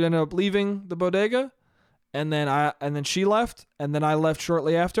black dude ended up leaving the bodega. And then she left, and then I left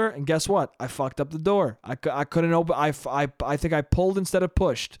shortly after, and guess what? I fucked up the door. I couldn't open. I think I pulled instead of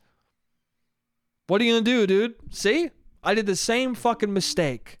pushed. What are you gonna do, dude? See? I did the same fucking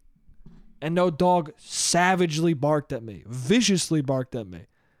mistake, and no dog savagely barked at me, viciously barked at me.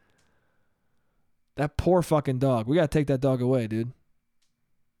 That poor fucking dog. We gotta take that dog away, dude.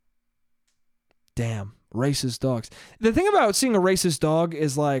 Damn, racist dogs. The thing about seeing a racist dog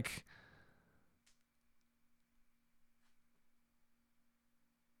is like,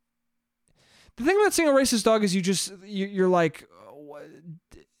 the thing about seeing a racist dog is you're like,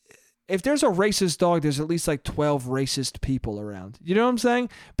 if there's a racist dog, there's at least like 12 racist people around. You know what I'm saying?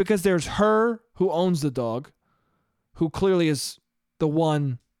 Because there's her who owns the dog, who clearly is the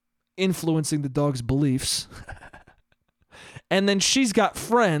one influencing the dog's beliefs. And then she's got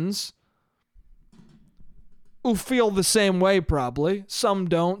friends who feel the same way probably. Some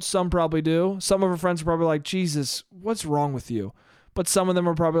don't, some probably do. Some of her friends are probably like, Jesus, what's wrong with you? But some of them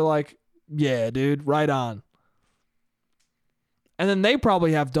are probably like, yeah, dude, right on. And then they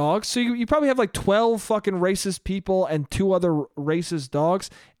probably have dogs. So you probably have like 12 fucking racist people and 2 other racist dogs.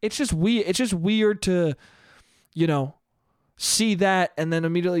 It's just weird. It's just weird to, see that. And then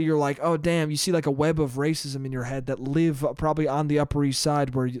immediately you're like, oh, damn, you see like a web of racism in your head that live probably on the Upper East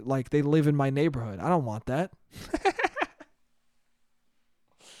Side where like they live in my neighborhood. I don't want that. I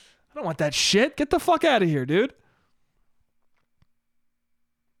don't want that shit. Get the fuck out of here, dude.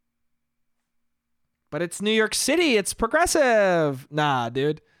 But it's New York City. It's progressive. Nah,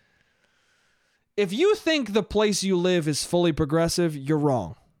 dude. If you think the place you live is fully progressive, you're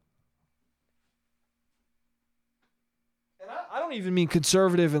wrong. And I don't even mean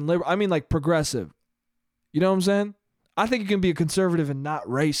conservative and liberal. I mean like progressive. You know what I'm saying? I think you can be a conservative and not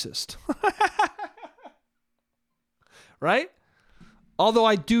racist. Right? Although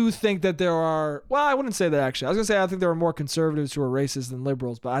I do think that there are, well, I wouldn't say that actually. I was going to say I think there are more conservatives who are racist than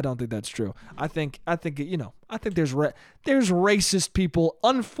liberals, but I don't think that's true. I think there's racist people.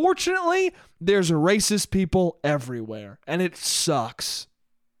 Unfortunately, there's racist people everywhere, and it sucks.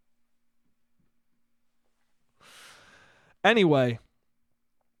 Anyway,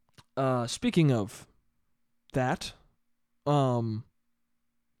 speaking of that, I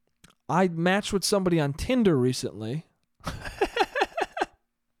matched with somebody on Tinder recently.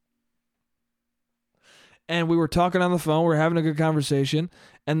 And we were talking on the phone. We were having a good conversation.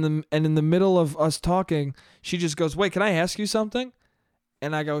 And in the middle of us talking, she just goes, wait, can I ask you something?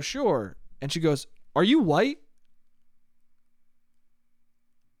 And I go, sure. And she goes, are you white?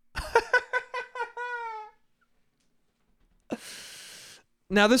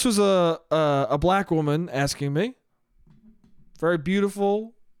 Now, this was a black woman asking me. Very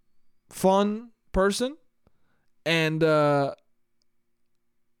beautiful, fun person. And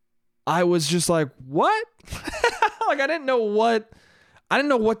I was just like, what? Like I didn't know what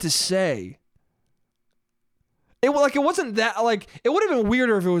to say. It wasn't that, like, it would have been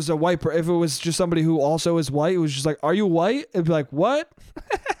weirder if it was if it was just somebody who also is white. It was just like, are you white? It'd be like, what?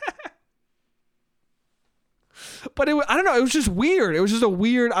 But I don't know. It was just weird. It was just a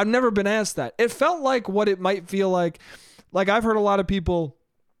weird, I've never been asked that. It felt like what it might feel like. Like I've heard a lot of people,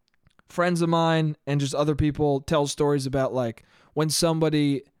 friends of mine and just other people tell stories about like when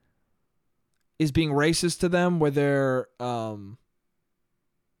somebody is being racist to them, where they're,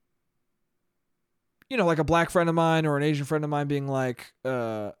 like a black friend of mine or an Asian friend of mine being like,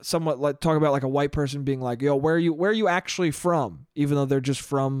 somewhat like talk about like a white person being like, yo, where are you actually from? Even though they're just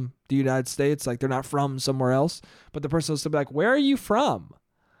from the United States, like they're not from somewhere else, but the person will still be like, where are you from?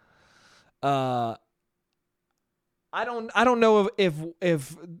 I don't know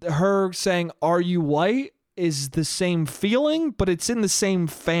if her saying, are you white, is the same feeling, but it's in the same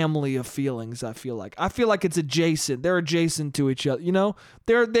family of feelings. I feel like it's adjacent. They're adjacent to each other.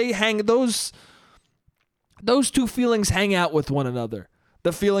 They hang, those those two feelings hang out with one another.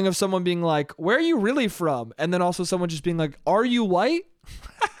 The feeling of someone being like, where are you really from? And then also someone just being like, are you white?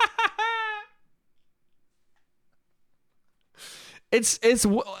 It's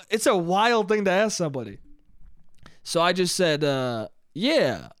a wild thing to ask somebody. So I just said,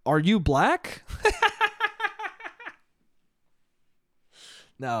 yeah, are you black?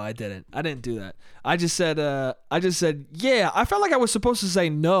 No, I didn't. I didn't do that. I just said, yeah. I felt like I was supposed to say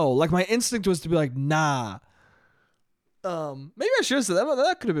no. Like my instinct was to be like, nah. Maybe I should have said that.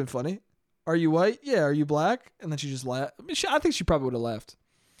 That could have been funny. Are you white? Yeah. Are you black? And then she just laughed. I think she probably would have laughed.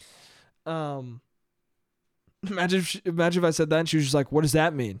 Imagine if I said that and she was just like, what does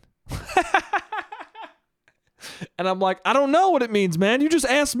that mean? And I'm like, I don't know what it means, man. You just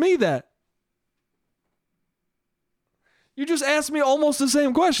asked me that. You just asked me almost the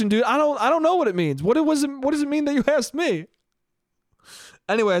same question, dude. I don't know what it means. What does it mean that you asked me?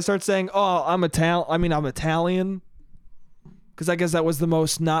 Anyway, I start saying, oh, I'm Italian. Because I guess that was the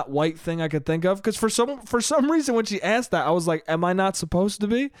most not white thing I could think of. Because for some reason when she asked that, I was like, am I not supposed to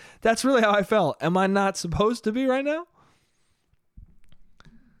be? That's really how I felt. Am I not supposed to be right now?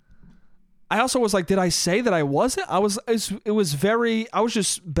 I also was like, did I say that I wasn't? I was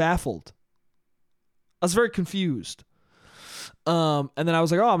just baffled. I was very confused. And then I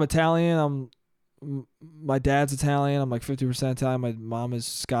was like, oh, I'm Italian. My dad's Italian. I'm like 50% Italian. My mom is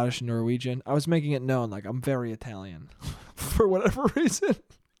Scottish and Norwegian. I was making it known, like, I'm very Italian for whatever reason.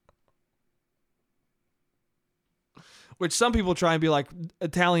 Which some people try and be like,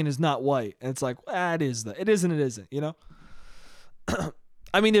 Italian is not white. And it's like, it is. It isn't, you know?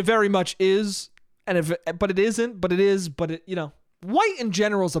 I mean, it very much is, but it isn't, but it is, but it, you know, white in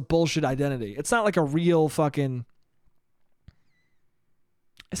general is a bullshit identity. It's not like a real fucking,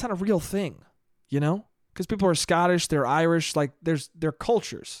 it's not a real thing, you know? Because people are Scottish, they're Irish, like they're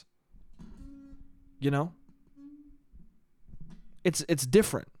cultures, you know? It's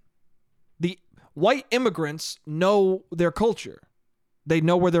different. The white immigrants know their culture. They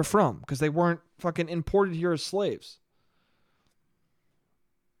know where they're from because they weren't fucking imported here as slaves.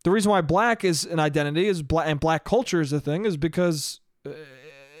 The reason why black is an identity and black culture is a thing is because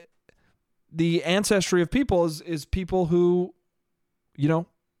the ancestry of people is people who, you know,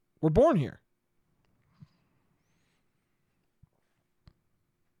 were born here.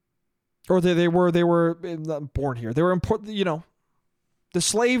 Or they were not born here. They were important, you know. The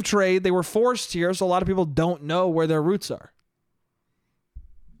slave trade, they were forced here, so a lot of people don't know where their roots are.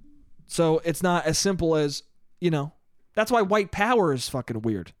 So it's not as simple as, you know, that's why white power is fucking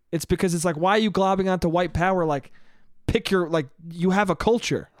weird. It's because it's like, why are you globbing onto white power? Like, you have a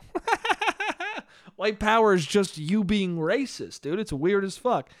culture. White power is just you being racist, dude. It's weird as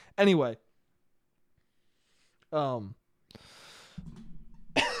fuck. Anyway. And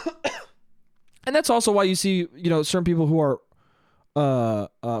that's also why you see, you know, certain people who are,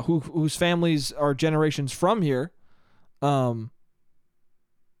 whose families are generations from here, will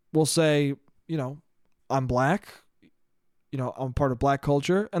say, you know, I'm black. You know, I'm part of black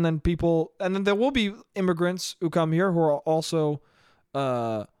culture. And then there will be immigrants who come here who are also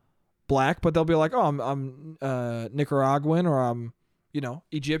black, but they'll be like, oh, I'm Nicaraguan or I'm, you know,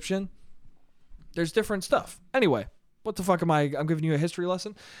 Egyptian. There's different stuff. Anyway, what the fuck I'm giving you a history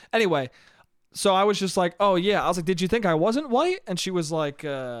lesson? Anyway, so I was just like, oh yeah. I was like, did you think I wasn't white? And she was like,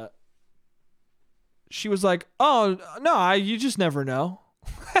 oh no, you just never know.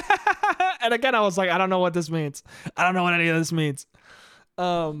 And again, I was like, I don't know what this means. I don't know what any of this means.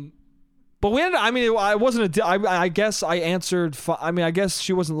 But I wasn't I guess I answered. I guess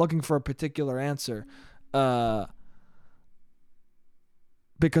she wasn't looking for a particular answer.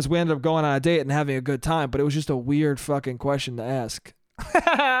 Because we ended up going on a date and having a good time, but it was just a weird fucking question to ask.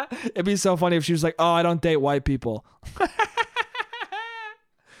 It'd be so funny if she was like, oh, I don't date white people.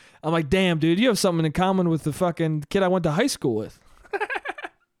 I'm like, damn, dude, you have something in common with the fucking kid I went to high school with.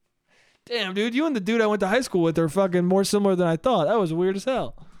 Damn, dude, you and the dude I went to high school with are fucking more similar than I thought. That was weird as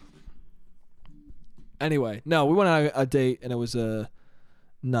hell. Anyway, no, we went on a date and it was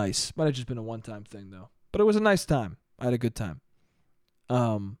nice. Might have just been a one-time thing though, but it was a nice time. I had a good time.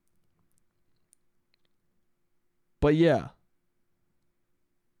 But yeah.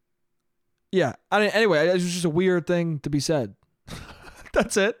 Anyway, it was just a weird thing to be said.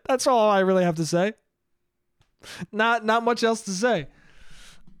 That's it. That's all I really have to say. Not much else to say.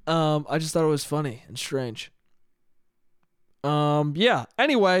 I just thought it was funny and strange. Yeah.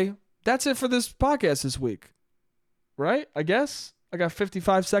 Anyway, that's it for this podcast this week. Right? I guess. I got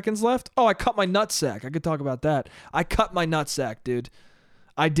 55 seconds left. Oh, I cut my nutsack. I could talk about that. I cut my nutsack, dude.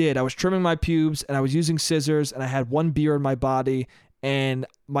 I did. I was trimming my pubes and I was using scissors and I had one beer in my body and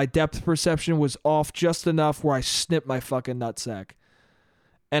my depth perception was off just enough where I snipped my fucking nutsack.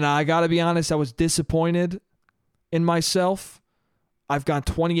 And I gotta be honest, I was disappointed in myself. I've gone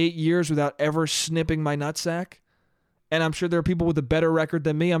 28 years without ever snipping my nutsack. And I'm sure there are people with a better record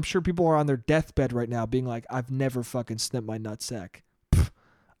than me. I'm sure people are on their deathbed right now being like, I've never fucking snipped my nutsack.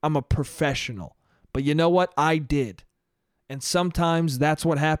 I'm a professional. But you know what? I did. And sometimes that's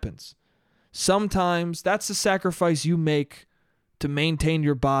what happens. Sometimes that's the sacrifice you make to maintain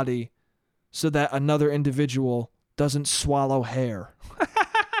your body so that another individual doesn't swallow hair.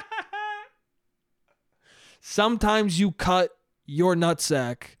 Sometimes you cut your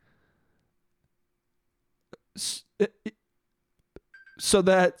nutsack so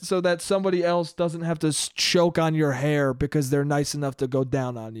that somebody else doesn't have to choke on your hair because they're nice enough to go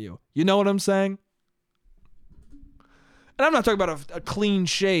down on you. You know what I'm saying? And I'm not talking about a clean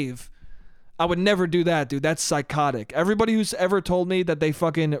shave. I would never do that, dude. That's psychotic. Everybody who's ever told me that they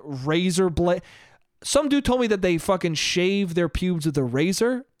fucking razor blade... Some dude told me that they fucking shave their pubes with a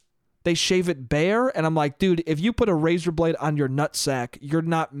razor. They shave it bare. And I'm like, dude, if you put a razor blade on your nutsack, you're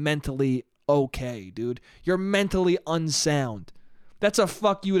not mentally okay, dude. You're mentally unsound. That's a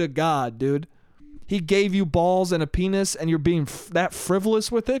fuck you to God, dude. He gave you balls and a penis and you're being that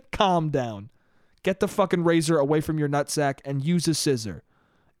frivolous with it? Calm down. Get the fucking razor away from your nutsack and use a scissor.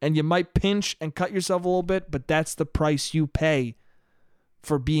 And you might pinch and cut yourself a little bit, but that's the price you pay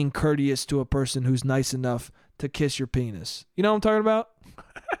for being courteous to a person who's nice enough to kiss your penis. You know what I'm talking about?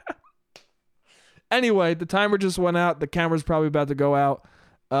 Anyway, the timer just went out. The camera's probably about to go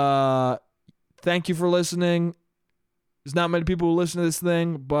out. Thank you for listening. There's not many people who listen to this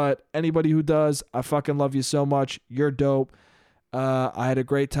thing, but anybody who does, I fucking love you so much. You're dope. I had a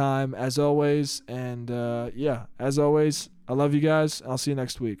great time, as always. And, yeah, as always, I love you guys. I'll see you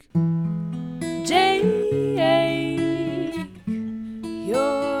next week. Jake,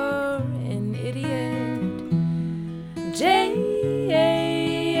 you're an idiot. Jake,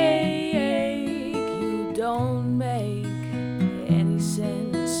 you don't make any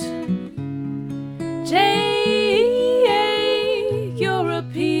sense. Jake, you're a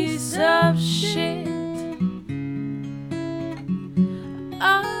piece of shit.